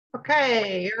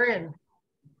Okay, you're in.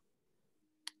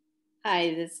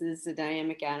 Hi, this is Diane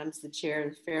McAdams, the chair of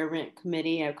the Fair Rent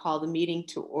Committee. I call the meeting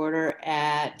to order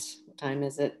at, what time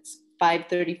is it? It's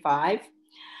 5:35.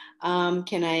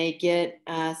 Can I get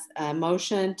a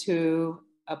motion to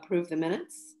approve the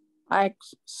minutes? I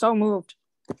so moved.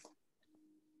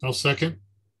 I'll second.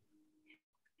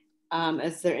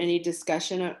 Is there any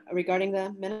discussion regarding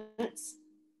the minutes?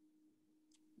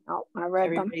 No, I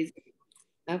read them.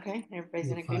 Okay, everybody's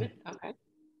in We're agreement? Okay.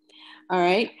 All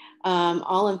right.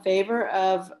 All in favor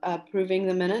of approving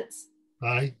the minutes?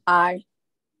 Aye. Aye.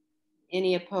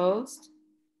 Any opposed?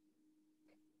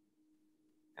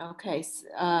 Okay,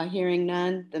 hearing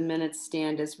none, the minutes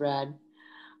stand as read.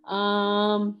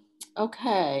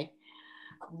 Okay,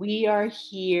 we are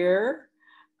here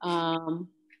from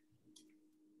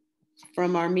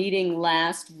our meeting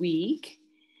last week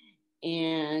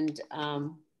and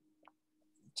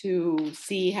to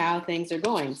see how things are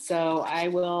going. So I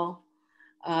will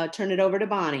turn it over to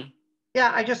Bonnie.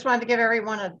 Yeah, I just wanted to give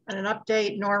everyone an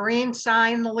update. Noreen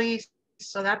signed the lease,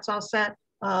 so that's all set.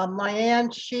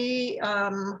 Lyanne, she,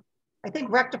 I think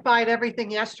rectified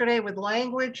everything yesterday with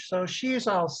language, so she's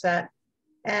all set.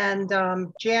 And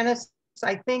Janice,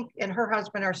 I think, and her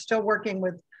husband are still working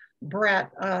with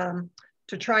Brett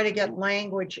to try to get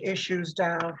language issues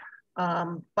down.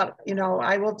 But, you know,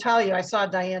 I will tell you, I saw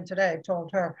Diane today, I told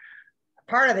her,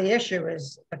 part of the issue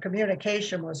is the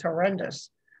communication was horrendous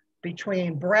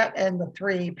between Brett and the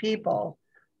three people.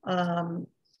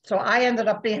 So I ended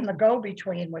up being the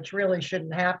go-between, which really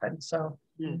shouldn't happen. So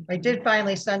I did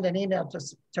finally send an email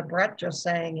to Brett just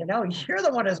saying, you know, you're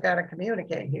the one who's got to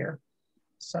communicate here.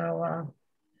 So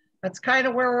that's kind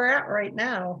of where we're at right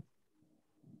now.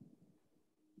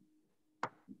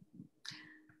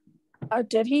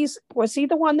 Was he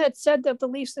the one that said that the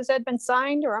leases had been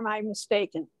signed, or am I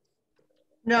mistaken?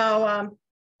 No,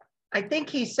 I think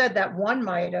he said that one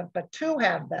might have, but two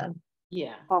have been.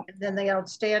 Yeah. And then the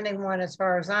outstanding one, as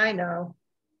far as I know,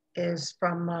 is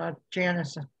from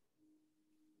Janice.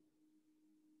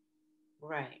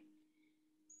 Right.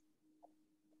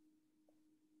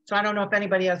 So I don't know if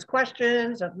anybody has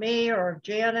questions of me or of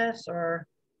Janice or.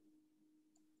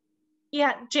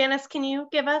 Yeah, Janice, can you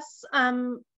give us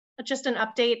just an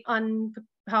update on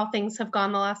how things have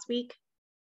gone the last week?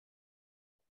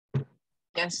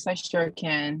 Yes, I sure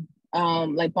can.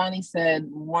 Like Bonnie said,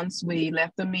 once we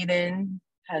left the meeting,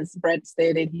 as Brett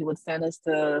stated, he would send us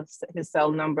his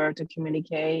cell number to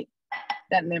communicate.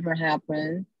 That never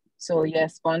happened. So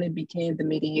yes, Bonnie became the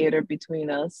mediator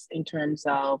between us in terms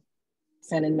of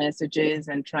sending messages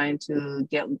and trying to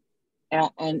get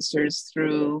answers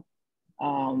through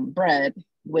Brett,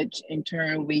 which in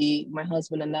turn my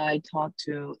husband and I talked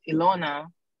to Ilona,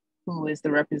 who is the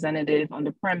representative on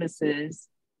the premises,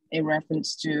 in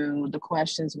reference to the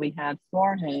questions we had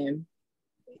for him.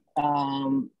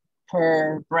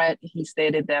 Per Brett, he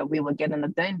stated that we would get an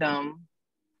addendum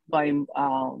by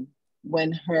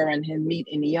when her and him meet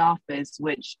in the office,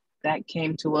 which that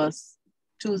came to us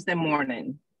Tuesday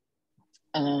morning.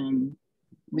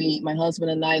 My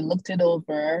husband and I looked it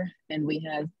over, and we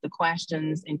had the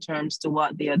questions in terms to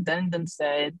what the addendum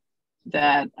said,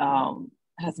 that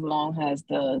as long as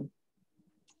the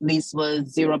lease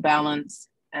was zero balance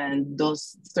and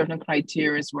those certain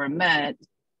criteria were met,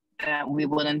 that we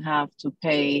wouldn't have to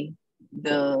pay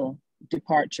the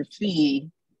departure fee.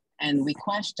 And we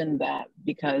questioned that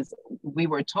because we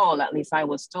were told, at least I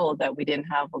was told, that we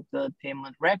didn't have a good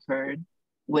payment record,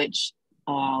 which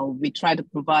we tried to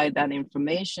provide that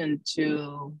information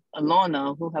to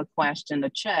Alona, who had questioned a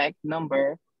check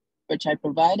number, which I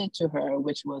provided to her,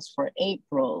 which was for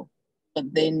April,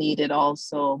 but they needed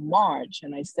also March.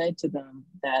 And I said to them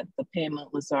that the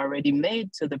payment was already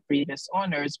made to the previous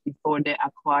owners before they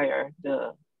acquired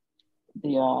the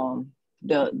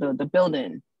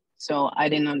building. So I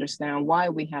didn't understand why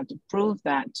we had to prove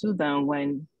that to them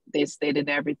when they stated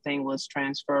everything was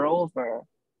transferred over.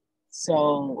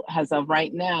 So as of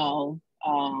right now,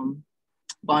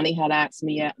 Bonnie had asked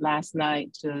me last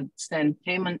night to send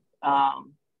payment,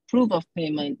 proof of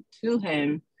payment to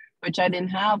him, which I didn't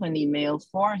have an email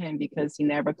for him because he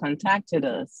never contacted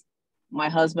us. My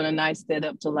husband and I stayed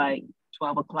up to like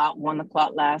 12 o'clock, 1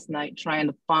 o'clock last night trying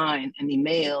to find an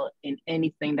email in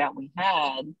anything that we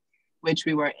had, which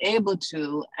we were able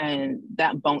to, and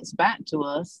that bounced back to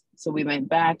us. So we went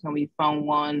back and we found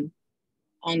one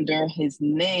under his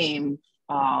name,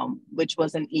 which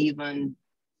wasn't even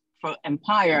for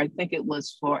Empire. I think it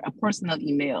was for a personal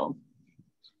email.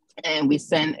 And we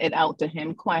sent it out to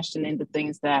him questioning the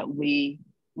things that we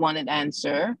wanted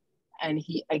answer. And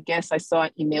I guess I saw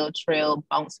an email trail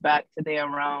bounce back today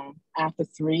around after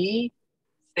 3.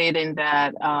 stating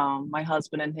that my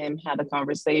husband and him had a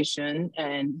conversation,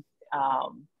 and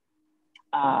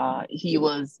he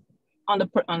was on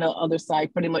the other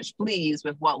side pretty much pleased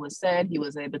with what was said. He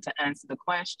was able to answer the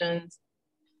questions.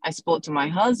 I spoke to my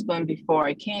husband before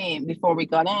we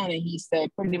got on, and he said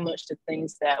pretty much the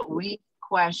things that we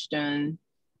questioned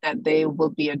that they will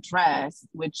be addressed,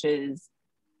 which is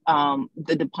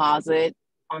the deposit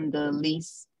on the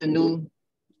lease, the new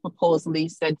proposed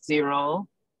lease at 0.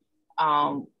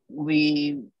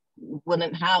 We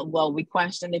wouldn't have, well, we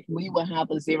questioned if we would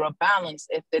have a 0 balance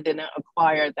if they didn't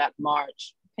acquire that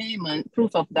March payment,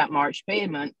 proof of that March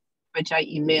payment, which I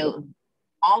emailed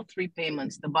all 3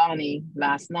 payments to Bonnie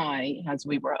last night as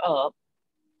we were up.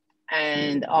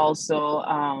 And also,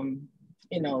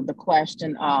 the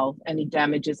question of any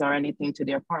damages or anything to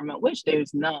the apartment, which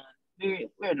there's none.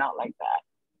 We're not like that.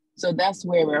 So that's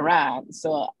where we're at.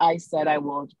 So I said I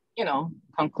will,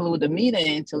 conclude the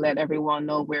meeting to let everyone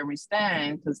know where we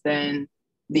stand, because then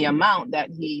the amount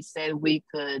that he said we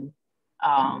could,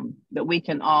 that we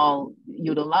can all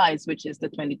utilize, which is the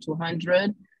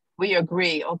 2,200, we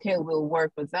agree, okay, we'll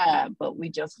work with that. But we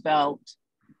just felt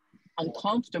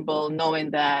uncomfortable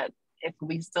knowing that if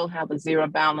we still have a 0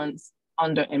 balance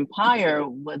under Empire,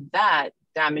 would that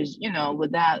damage,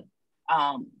 would that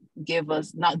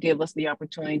not give us the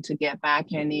opportunity to get back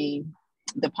any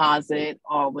deposit,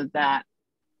 or would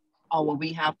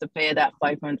we have to pay that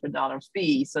 $500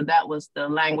 fee? So that was the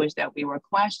language that we were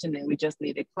questioning. We just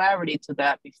needed clarity to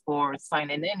that before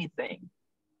signing anything.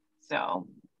 So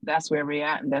that's where we're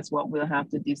at, and that's what we'll have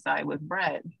to decide with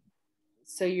Brett.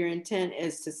 So your intent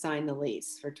is to sign the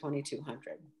lease for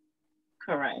 2,200.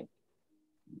 Correct.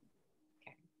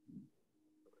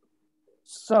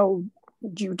 So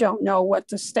you don't know what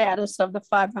the status of the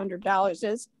 $500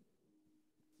 is?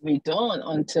 We don't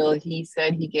until he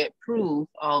said he get proof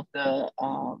of the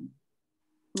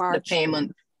March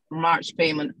payment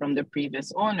from the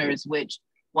previous owners, which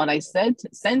what I sent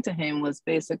to him was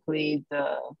basically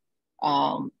the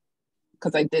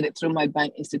because I did it through my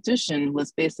bank institution,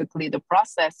 was basically the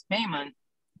process payment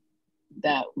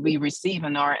that we receive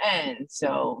on our end.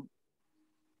 So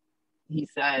he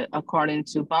said, according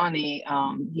to Bonnie,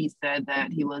 he said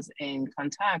that he was in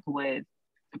contact with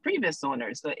the previous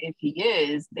owner. So if he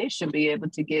is, they should be able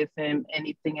to give him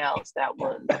anything else that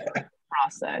was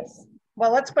processed.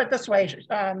 Well, let's put it this way.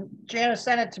 Janice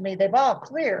sent it to me. They've all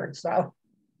cleared, so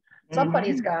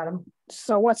somebody's got them.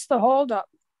 So what's the holdup?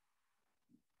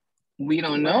 We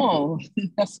don't know.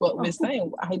 That's what we're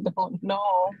saying. I don't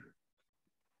know.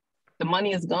 The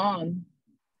money is gone.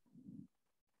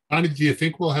 Bonnie, do you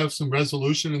think we'll have some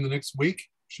resolution in the next week?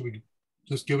 Should we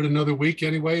just give it another week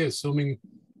anyway, assuming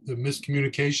the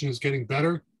miscommunication is getting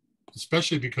better,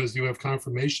 especially because you have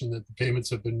confirmation that the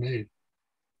payments have been made?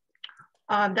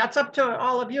 That's up to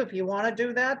all of you. If you want to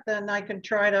do that, then I can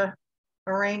try to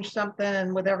arrange something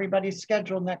and with everybody's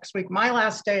schedule next week. My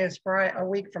last day is for a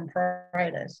week from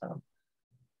Friday. So,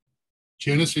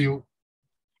 Janice, are you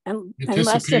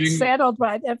unless it's settled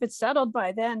by, if it's settled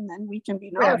by then we can be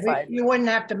notified. You wouldn't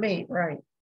have to meet, right?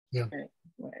 Yeah.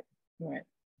 Right.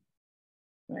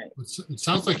 It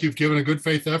sounds like you've given a good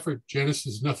faith effort, Janice.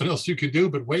 There's nothing else you can do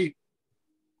but wait.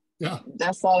 Yeah.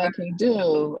 That's all I can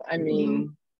do. I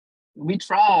mean, we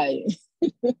try.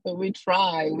 We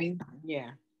try.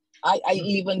 I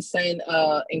even sent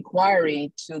an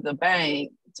inquiry to the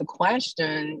bank to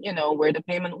question, where the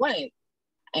payment went.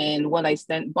 And when I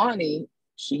sent Bonnie,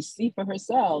 she see for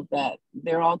herself that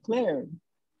they're all cleared.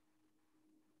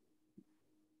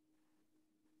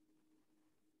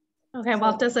 Okay,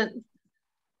 well, it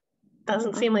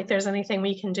doesn't seem like there's anything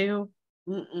we can do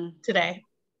today.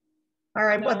 All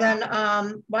right, well then,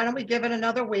 why don't we give it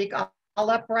another week? I'll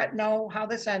let Brett know how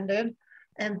this ended,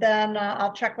 and then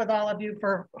I'll check with all of you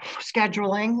for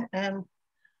scheduling, and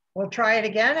we'll try it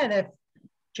again. And if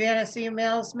Janice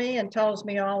emails me and tells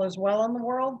me all is well in the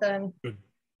world, then good.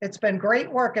 It's been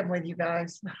great working with you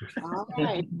guys. All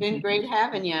right, been great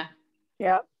having you.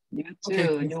 Yeah. You too.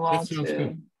 Okay. You all too.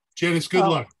 Good. Janice, good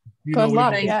luck. Good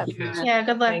luck. Yeah,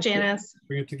 good luck, Janice.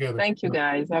 Bring it together. Thank you,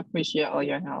 guys. I appreciate all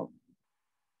your help.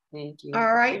 Thank you.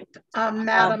 All right,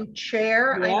 Madam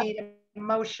Chair, I need a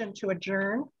motion to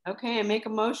adjourn. Okay, I make a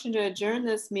motion to adjourn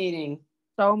this meeting.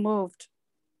 So moved.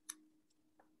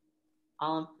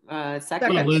 All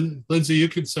second. Well, Lindsay, you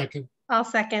can second. I'll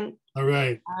second. All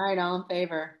right. All right, all in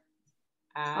favor.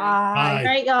 Aye. All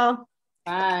right, y'all.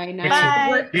 Bye. Nice.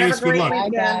 Bye. Janice, good luck. Bye,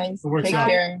 guys. Take out.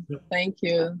 care. Thank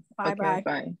you. Bye. Okay, Bye.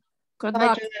 bye. Good Bye,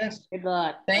 luck. Janice. Good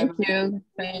luck. Thank you.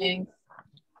 Thanks.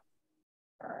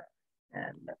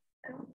 And